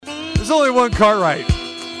only one Cartwright.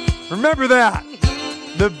 Remember that.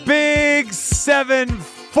 The big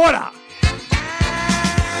 7-footer.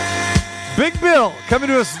 Big Bill coming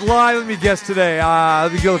to us live. Let me guess today.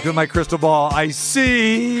 Let me go look at my crystal ball. I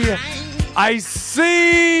see.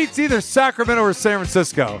 It's either Sacramento or San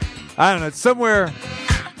Francisco. I don't know. It's somewhere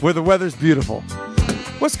where the weather's beautiful.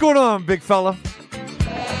 What's going on, big fella?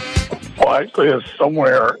 Well, actually, it's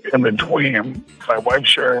somewhere in between. My wife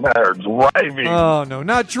Sherry and I are driving. Oh, no,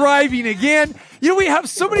 not driving again. You know, we have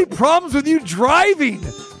so many problems with you driving.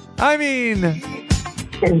 I mean,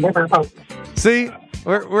 see,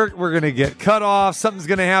 we're going to get cut off. Something's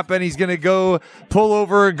going to happen. He's going to go pull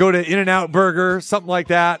over and go to In-N-Out Burger, something like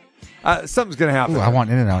that. Something's going to happen. Ooh, I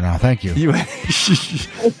want In-N-Out now. Thank you.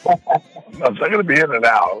 It's not going to be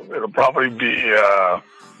In-N-Out. It'll probably be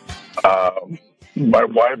my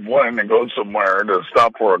wife wanting to go somewhere to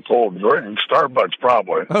stop for a cold drink. Starbucks,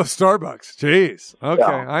 probably. Oh, Starbucks. Jeez. Okay,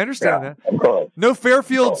 yeah. I understand that. No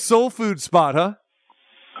Fairfield soul food spot, huh?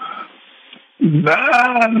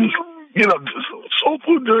 Nah, soul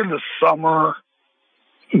food during the summer,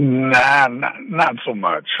 nah, not so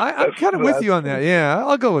much. I'm kind of with you on that. Yeah,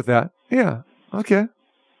 I'll go with that. Yeah, okay.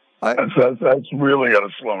 That's really going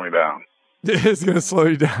to slow me down. It's going to slow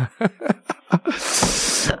you down.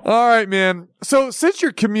 All right, man. So since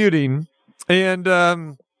you're commuting and,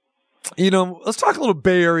 let's talk a little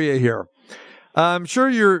Bay Area here. I'm sure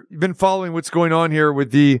you've been following what's going on here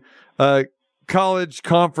with the college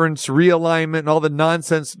conference realignment and all the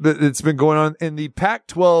nonsense that's been going on. And the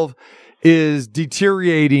Pac-12 is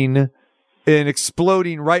deteriorating and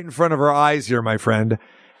exploding right in front of our eyes here, my friend.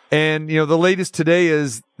 And, the latest today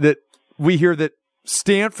is that we hear that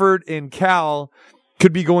Stanford and Cal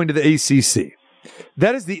could be going to the ACC.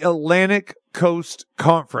 That is the Atlantic Coast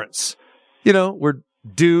Conference, where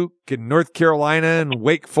Duke and North Carolina and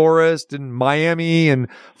Wake Forest and Miami and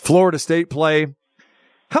Florida State play.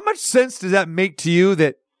 How much sense does that make to you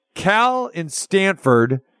that Cal and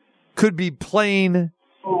Stanford could be playing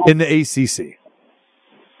in the ACC?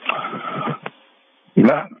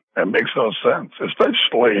 None. It makes no sense,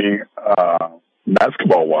 especially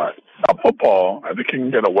basketball-wise. Now, football, I think you can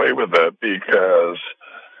get away with it because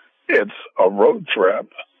it's a road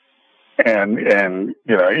trip. And even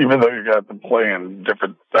though you got to play in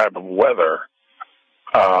different type of weather,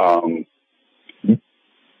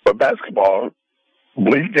 but basketball,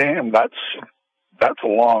 bleed game, that's a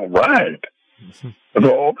long ride to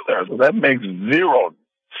go over there. So that makes zero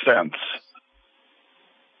sense.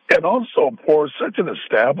 And also for such an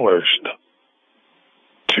established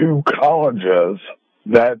two colleges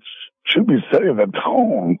that should be setting the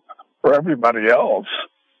tone for everybody else,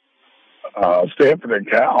 Stanford and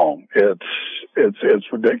Cal, it's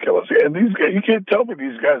ridiculous. And these guys, you can't tell me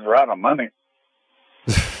these guys are out of money.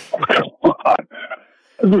 Come on.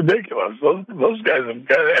 It's ridiculous. Those guys they've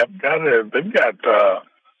got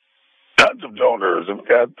tons of donors. They've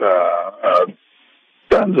got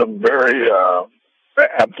tons of very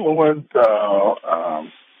affluent,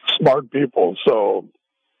 smart people. So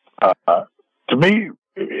to me,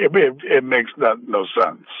 it makes no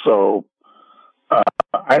sense. So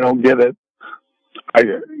I don't get it.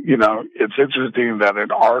 It's interesting that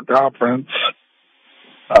in our conference,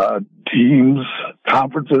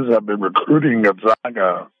 conferences have been recruiting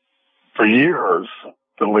Gonzaga for years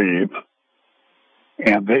to leave,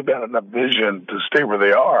 and they've had enough vision to stay where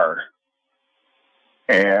they are.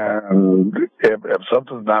 And if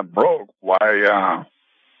something's not broke, why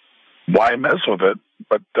mess with it?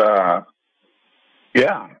 But none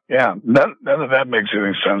of that makes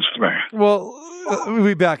any sense to me. Well,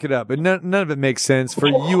 we back it up, but none of it makes sense for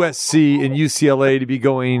USC and UCLA to be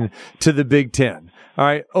going to the Big Ten. All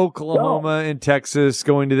right, Oklahoma and Texas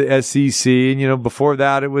going to the SEC, and before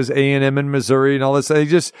that it was A&M and Missouri and all this.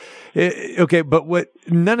 But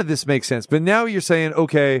none of this makes sense. But now you're saying,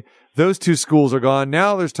 okay, those two schools are gone.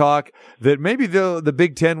 Now there's talk that maybe the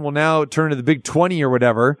Big Ten will now turn to the Big 20 or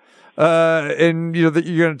whatever. And that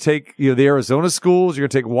you're going to take the Arizona schools, you're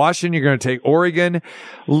going to take Washington, you're going to take Oregon.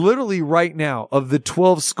 Literally right now, of the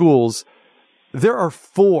 12 schools, there are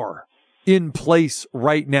 4 in place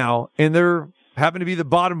right now, and they're happen to be the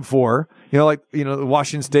bottom 4,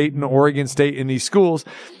 Washington State and Oregon State in these schools.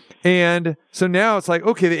 And so now it's like,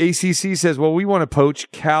 okay, the ACC says, well, we want to poach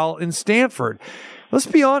Cal and Stanford. Let's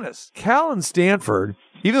be honest. Cal and Stanford,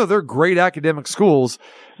 even though they're great academic schools,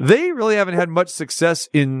 they really haven't had much success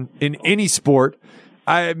in any sport.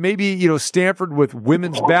 Maybe, Stanford with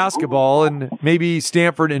women's basketball and maybe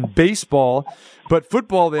Stanford in baseball, but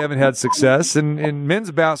football, they haven't had success. And in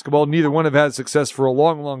men's basketball, neither one have had success for a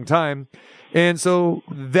long, long time. And so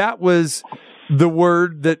that was the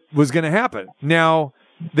word that was going to happen. Now,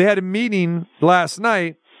 they had a meeting last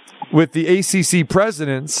night with the ACC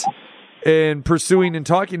presidents and pursuing and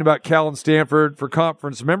talking about Cal and Stanford for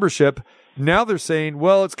conference membership. Now they're saying,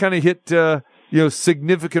 well, it's kind of hit,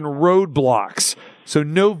 significant roadblocks. So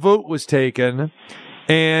no vote was taken.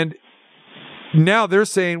 And now they're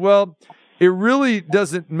saying, well, it really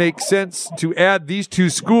doesn't make sense to add these two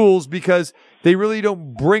schools because they really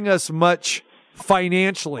don't bring us much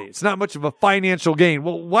financially. It's not much of a financial gain.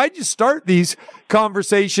 Well, why'd you start these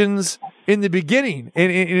conversations in the beginning?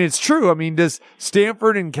 And it's true. I mean, does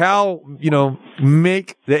Stanford and Cal,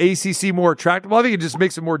 make the ACC more attractive? Well, I think it just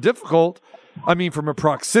makes it more difficult. I mean, from a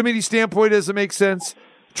proximity standpoint, it doesn't make sense.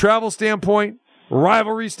 Travel standpoint,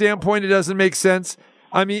 rivalry standpoint, it doesn't make sense.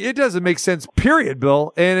 I mean, it doesn't make sense, period,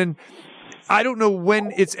 Bill. And I don't know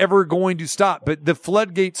when it's ever going to stop, but the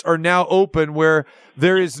floodgates are now open where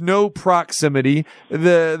there is no proximity.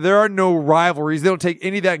 There are no rivalries. They don't take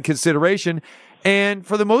any of that in consideration. And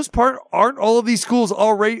for the most part, aren't all of these schools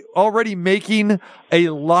already making a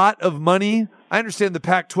lot of money? I understand the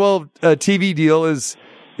Pac-12 TV deal is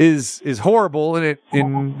horrible, and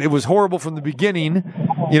it was horrible from the beginning.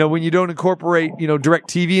 When you don't incorporate direct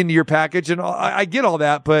TV into your package, and I get all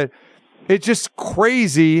that, but it's just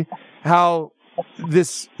crazy how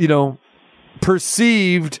this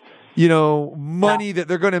perceived money that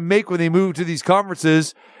they're going to make when they move to these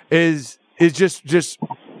conferences is just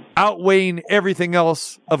outweighing everything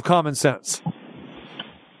else of common sense.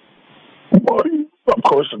 Well, of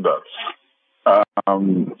course it does.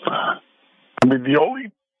 The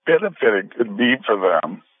only benefit it could be for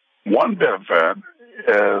them, one benefit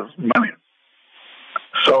is money.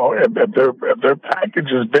 So if their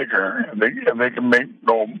package is bigger and they can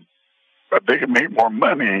make more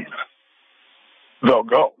money, they'll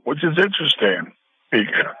go, which is interesting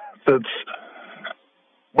because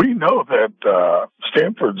we know that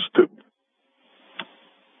Stanford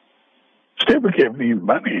can't need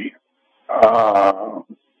money. Cal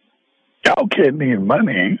can't need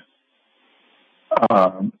money.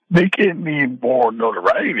 They can't need more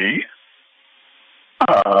notoriety.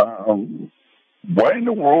 Why in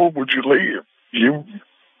the world would you leave?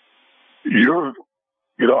 You're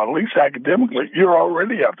at least academically, you're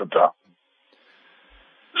already at the top.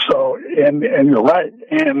 So, and you're right.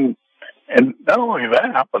 And not only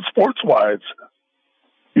that, but sports-wise,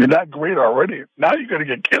 you're not great already. Now you're going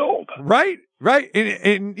to get killed. Right.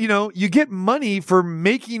 And you get money for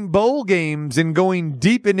making bowl games and going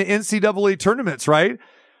deep into NCAA tournaments, right?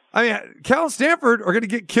 I mean, Cal and Stanford are going to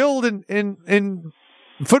get killed in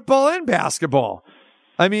football and basketball.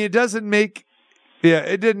 I mean, it didn't make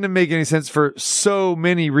any sense for so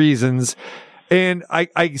many reasons. And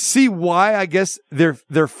I see why, I guess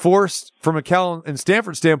they're forced from a Cal and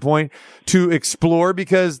Stanford standpoint to explore,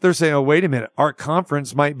 because they're saying, oh, wait a minute, our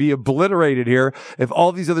conference might be obliterated here. If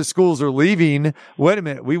all these other schools are leaving, wait a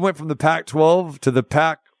minute, we went from the Pac-12 to the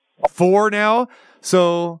Pac-4 now.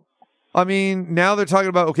 So, I mean, now they're talking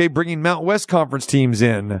about, okay, bringing Mountain West Conference teams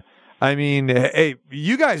in. I mean, hey,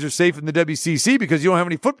 you guys are safe in the WCC because you don't have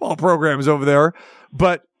any football programs over there.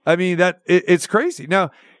 But I mean, it's crazy.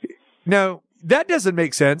 Now that doesn't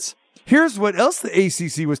make sense. Here's what else the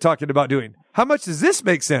ACC was talking about doing. How much does this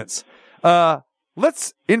make sense?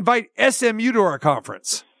 Let's invite SMU to our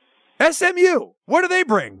conference. SMU, what do they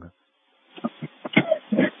bring?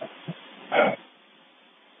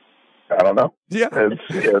 I don't know. Yeah,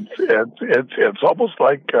 it's almost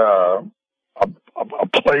like a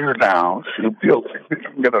player now who feels like they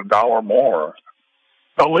can get $1 more.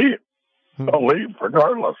 They'll leave. They'll leave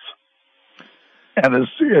regardless. And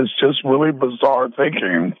it's just really bizarre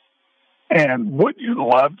thinking. And wouldn't you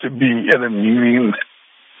love to be in a meeting,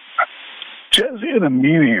 just in a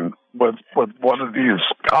meeting with one of these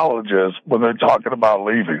colleges when they're talking about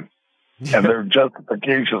leaving and their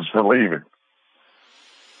justifications for leaving?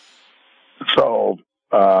 So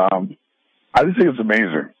I just think it's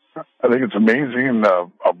amazing. I think it's amazing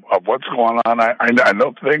of what's going on. I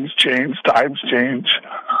know things change, times change.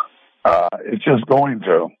 It's just going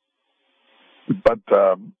to. But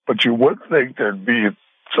you would think there'd be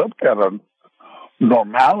some kind of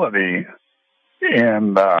normality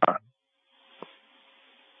in the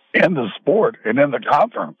sport and in the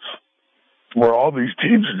conference, where all these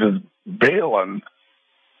teams are just bailing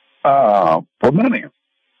for money.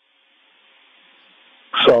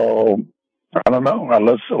 So I don't know,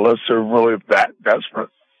 unless they're really that desperate.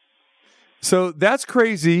 So that's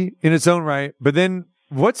crazy in its own right. But then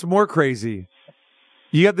what's more crazy?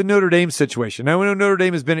 you got the Notre Dame situation. Now, we know Notre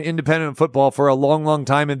Dame has been independent in football for a long, long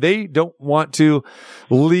time, and they don't want to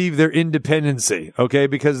leave their independency, okay,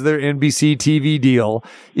 because of their NBC TV deal,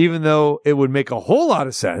 even though it would make a whole lot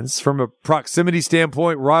of sense from a proximity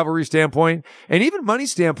standpoint, rivalry standpoint, and even money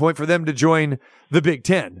standpoint for them to join the Big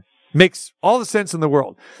Ten. Makes all the sense in the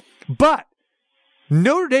world. But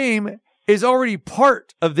Notre Dame is already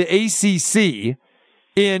part of the ACC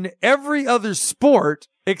in every other sport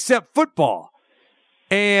except football.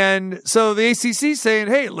 And so the ACC is saying,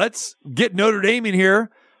 hey, let's get Notre Dame in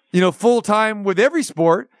here, full time with every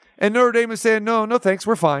sport. And Notre Dame is saying, no, thanks.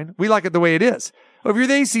 We're fine. We like it the way it is. Well, if you're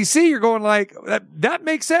the ACC, you're going like, that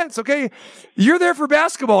makes sense. Okay. You're there for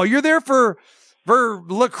basketball. You're there for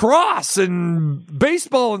lacrosse and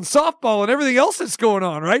baseball and softball and everything else that's going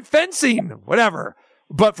on, right? Fencing, whatever.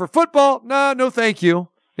 But for football, no, thank you.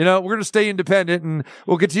 We're going to stay independent, and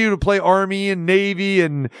we'll continue to play Army and Navy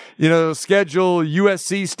and, schedule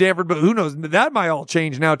USC, Stanford. But who knows? That might all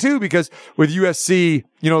change now, too, because with USC,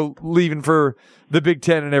 leaving for the Big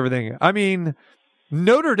Ten and everything. I mean,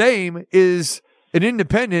 Notre Dame is an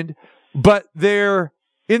independent, but they're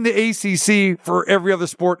in the ACC for every other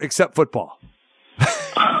sport except football.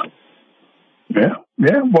 Yeah.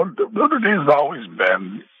 Well, Notre Dame's always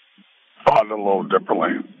been thought a little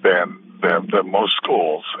differently than most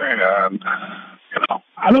schools, and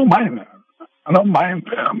I don't mind that. I don't mind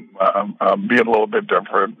them being a little bit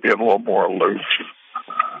different, being a little more aloof.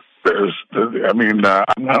 I'm not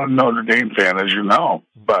a Notre Dame fan, as you know,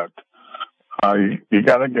 but you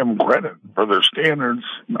got to give them credit for their standards,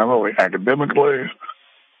 not only academically,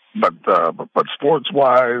 but sports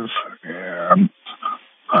wise. And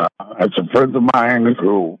I have some friends of mine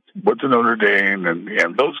who went to Notre Dame, and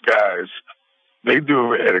those guys, they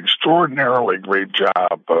do an extraordinarily great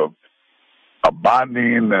job of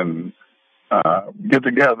bonding and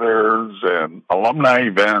get-togethers and alumni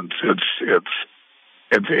events.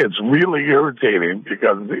 It's really irritating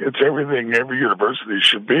because it's everything every university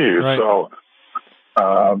should be. Right. So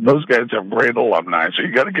those guys have great alumni, so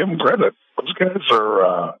you got to give them credit. Those guys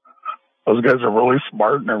are really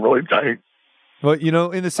smart and they're really tight. Well,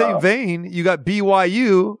 in the same vein, you got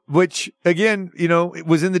BYU, which again, it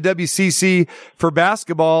was in the WCC for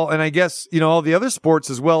basketball, and I guess, all the other sports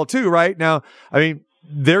as well too, right? Now, I mean,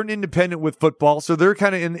 they're an independent with football, so they're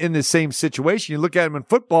kind of in the same situation. You look at them in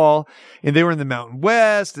football, and they were in the Mountain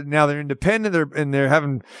West, and now they're independent, they're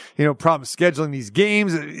having, problems scheduling these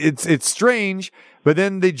games. It's strange, but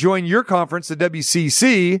then they join your conference, the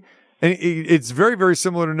WCC, and it's very, very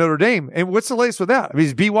similar to Notre Dame. And what's the latest with that? I mean,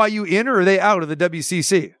 is BYU in, or are they out of the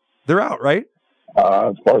WCC? They're out, right?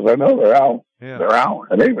 As far as I know, they're out. Yeah. They're out.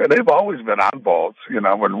 And they've always been oddballs.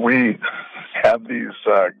 When we have these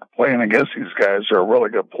playing against these guys who are really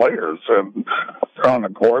good players, and they're on the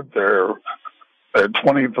court, they're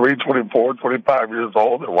 23, 24, 25 years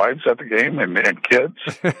old. Their wives at the game and kids.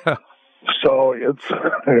 So it's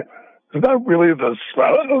not really I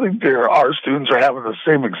don't think our students are having the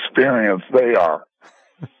same experience they are.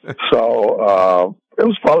 So it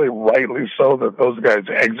was probably rightly so that those guys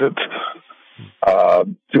exit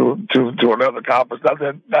to another conference.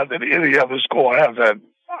 Not that any other school has that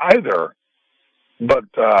either,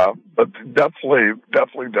 but definitely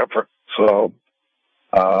different. So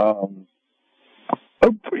I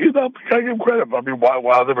give them credit. I mean,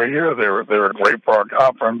 while they were here, they were great for our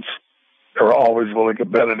conference. They were always really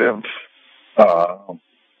competitive. So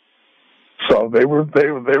they were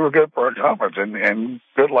good for our conference, and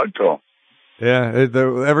good luck to them. Yeah,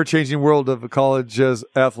 the ever-changing world of college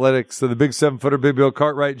athletics. So the big 7-footer, Big Bill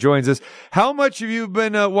Cartwright, joins us. How much have you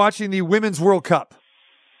been watching the Women's World Cup?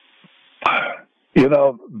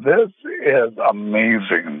 This is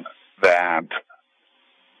amazing that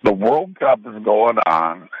the World Cup is going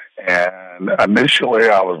on, and initially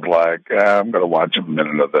I was like, I'm going to watch a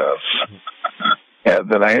minute of this.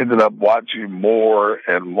 And then I ended up watching more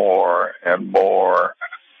and more and more.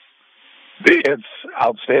 It's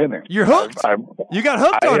outstanding. You're hooked? You got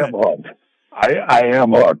hooked on it. I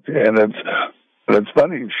am hooked. And it's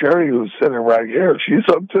funny, Sherry, who's sitting right here, she's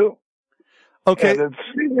hooked too. Okay. And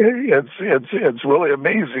it's really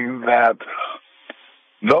amazing that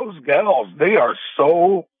those gals, they are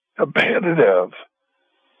so competitive.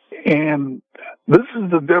 And this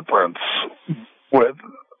is the difference with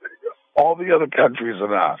all the other countries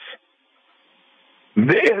and us.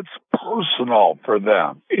 It's personal for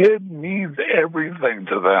them. It means everything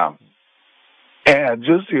to them. And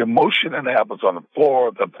just the emotion that happens on the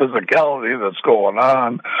floor, the physicality that's going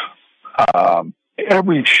on,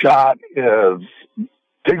 every shot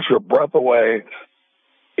takes your breath away.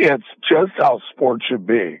 It's just how sports should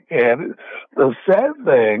be. And the sad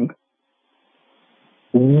thing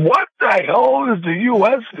what the hell is the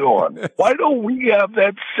U.S. doing? Why don't we have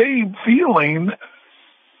that same feeling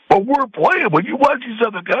when we're playing? When you watch these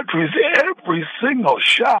other countries, every single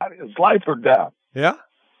shot is life or death. Yeah.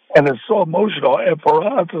 And it's so emotional. And for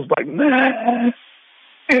us, it's like, nah,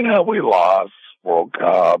 we lost World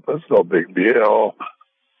Cup. It's no big deal.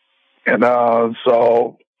 But I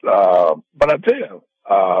tell you,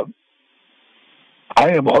 I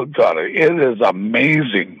am hooked on it. It is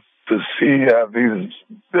amazing to see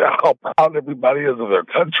how proud everybody is of their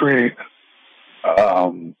country.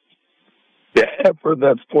 The effort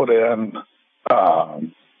that's put in,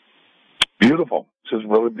 beautiful. Just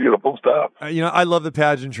really beautiful stuff. I love the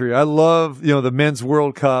pageantry. I love, the Men's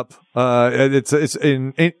World Cup. It's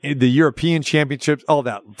in the European Championships, all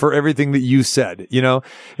that, for everything that you said,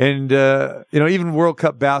 and, even World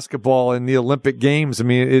Cup basketball and the Olympic Games. I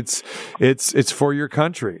mean, it's for your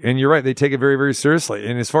country. And you're right. They take it very, very seriously.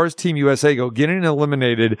 And as far as Team USA go, getting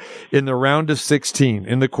eliminated in the round of 16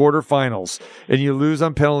 in the quarterfinals, and you lose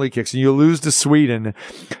on penalty kicks and you lose to Sweden,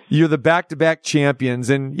 you're the back-to-back champions.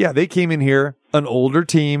 And yeah, they came in here an older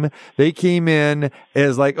team. They came in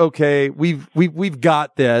as like, okay, we've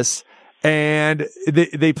got this. And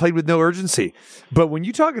they played with no urgency. But when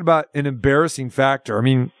you're talking about an embarrassing factor, I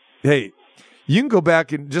mean, hey, you can go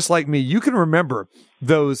back and just like me, you can remember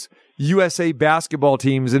those USA basketball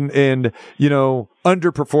teams and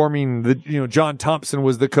underperforming. John Thompson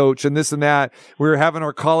was the coach and this and that. We were having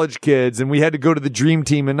our college kids and we had to go to the dream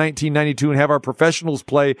team in 1992 and have our professionals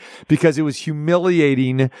play because it was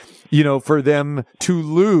humiliating, for them to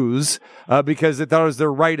lose, because they thought it was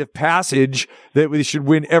their rite of passage that we should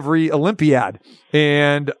win every Olympiad.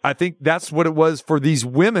 And I think that's what it was for these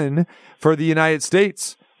women for the United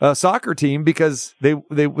States soccer team, because they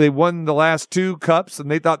won the last 2 cups and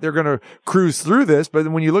they thought they're going to cruise through this. But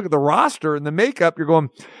then when you look at the roster and the makeup, you're going,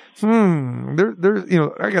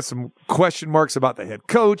 I got some question marks about the head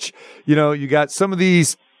coach. You got some of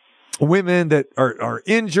these women that are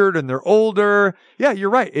injured and they're older. Yeah, you're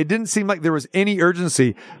right. It didn't seem like there was any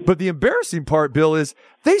urgency. But the embarrassing part, Bill, is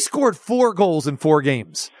they scored 4 goals in 4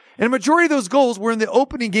 games. And a majority of those goals were in the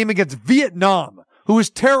opening game against Vietnam, who was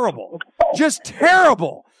terrible. Just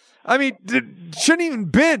terrible. I mean, shouldn't even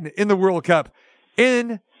been in the World Cup.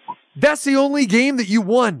 And that's the only game that you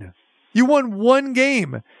won. You won 1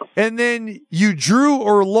 game. And then you drew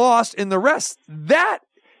or lost in the rest. That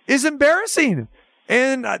is embarrassing.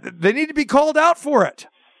 And they need to be called out for it.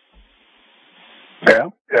 Yeah.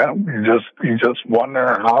 You just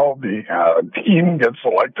wonder how the team gets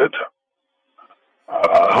selected,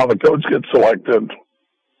 how the coach gets selected,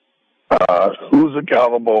 who's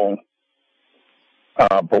accountable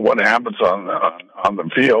for what happens on the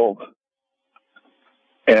field.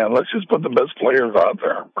 And let's just put the best players out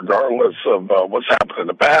there, regardless of what's happened in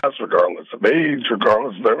the past, regardless of age,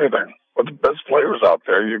 regardless of everything. Put the best players out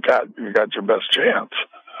there, you got your best chance.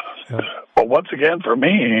 Yeah. But once again, for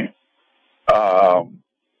me,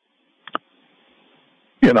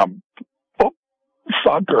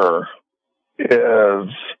 soccer is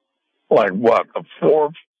like the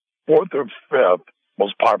fourth or fifth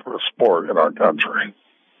most popular sport in our country.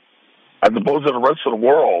 As opposed to the rest of the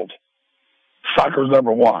world, soccer is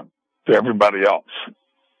number 1 to everybody else.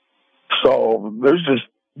 So there's just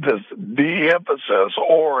this de-emphasis,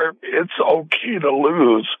 or it's okay to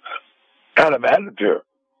lose kind of attitude.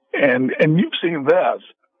 And you've seen this.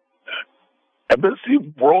 If it's the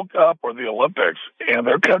World Cup or the Olympics and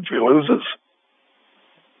their country loses,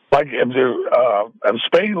 like if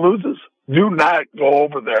Spain loses, do not go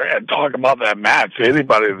over there and talk about that match to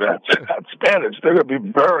anybody that's Spanish. They're going to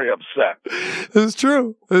be very upset. It's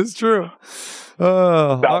true.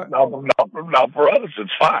 Now, for us,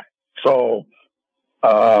 it's fine. So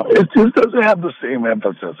it just doesn't have the same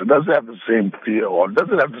emphasis. It doesn't have the same feel. It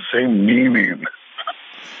doesn't have the same meaning.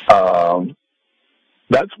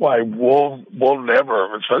 That's why we'll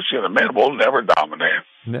never, especially in the men, we'll never dominate.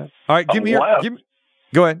 No. All right,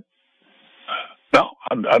 go ahead. No,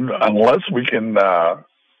 unless we can get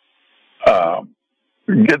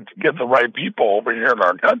the right people over here in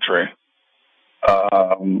our country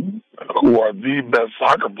who are the best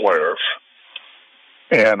soccer players.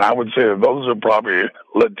 And I would say that those are probably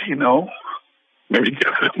Latino. Maybe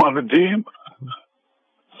get them on the team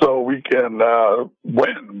so we can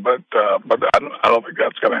win. But I don't think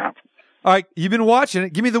that's going to happen. All right, you've been watching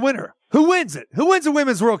it. Give me the winner. Who wins it? Who wins the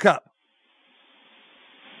Women's World Cup?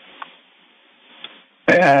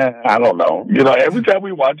 I don't know. Every time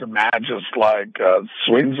we watch a match, it's like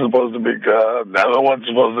Sweden's supposed to be good, the other one's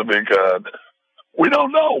supposed to be good. We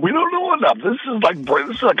don't know. We don't know enough. This is like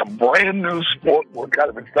a brand new sport we're kind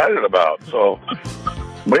of excited about. So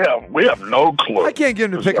We have no clue. I can't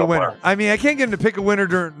get him to pick a winner. I mean, I can't get him to pick a winner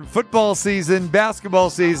during football season, basketball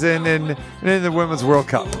season, and in the Women's World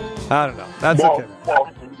Cup. I don't know. That's okay.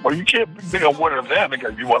 Well, you can't pick a winner then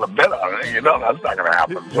because you want to bet on it. You know that's not going to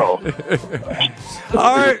happen. So,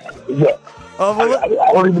 all right. Yeah. I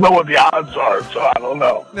don't even know what the odds are, so I don't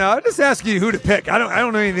know. No, I'm just asking you who to pick. I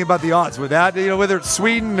don't know anything about the odds with that. You know, whether it's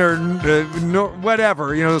Sweden or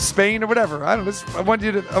whatever. You know, Spain or whatever. I want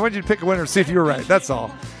you to pick a winner and see if you're right. That's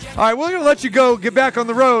all. All right, we're gonna let you go. Get back on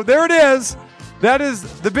the road. There it is. That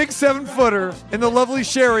is the big 7-footer and the lovely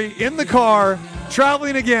Sherry in the car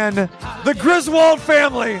traveling again. The Griswold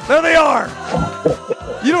family. There they are.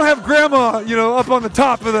 You don't have Grandma, up on the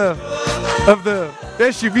top of the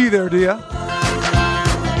SUV there, do you?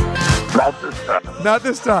 Not this time. Not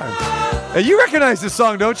this time. Hey, you recognize this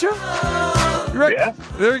song, don't you? Yeah.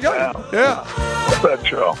 There you go. Yeah. What's that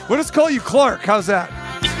show? We'll just call you Clark. How's that?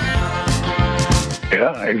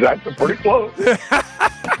 Yeah, exactly. Pretty close.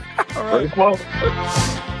 All right. Pretty close.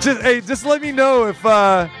 Just let me know if,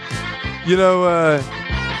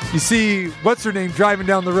 you see what's her name driving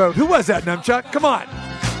down the road. Who was that, Numchuck? Come on.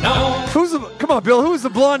 No. Come on, Bill. Who was the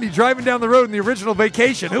blondie driving down the road in the original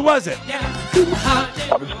Vacation? Who was it?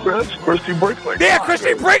 That was Christy Brinkley. Yeah,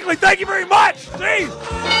 Christy Brinkley. Thank you very much. Jeez.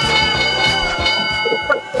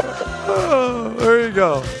 Oh, there you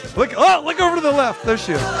go. Look over to the left. There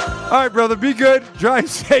she is. All right, brother. Be good. Drive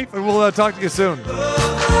safe, and we'll talk to you soon. All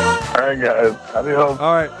right, guys. Adios.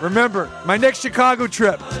 All right. Remember, my next Chicago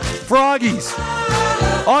trip, Froggies,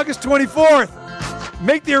 August 24th.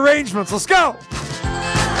 Make the arrangements. Let's go.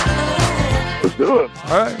 Let's do it.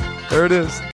 All right. There it is.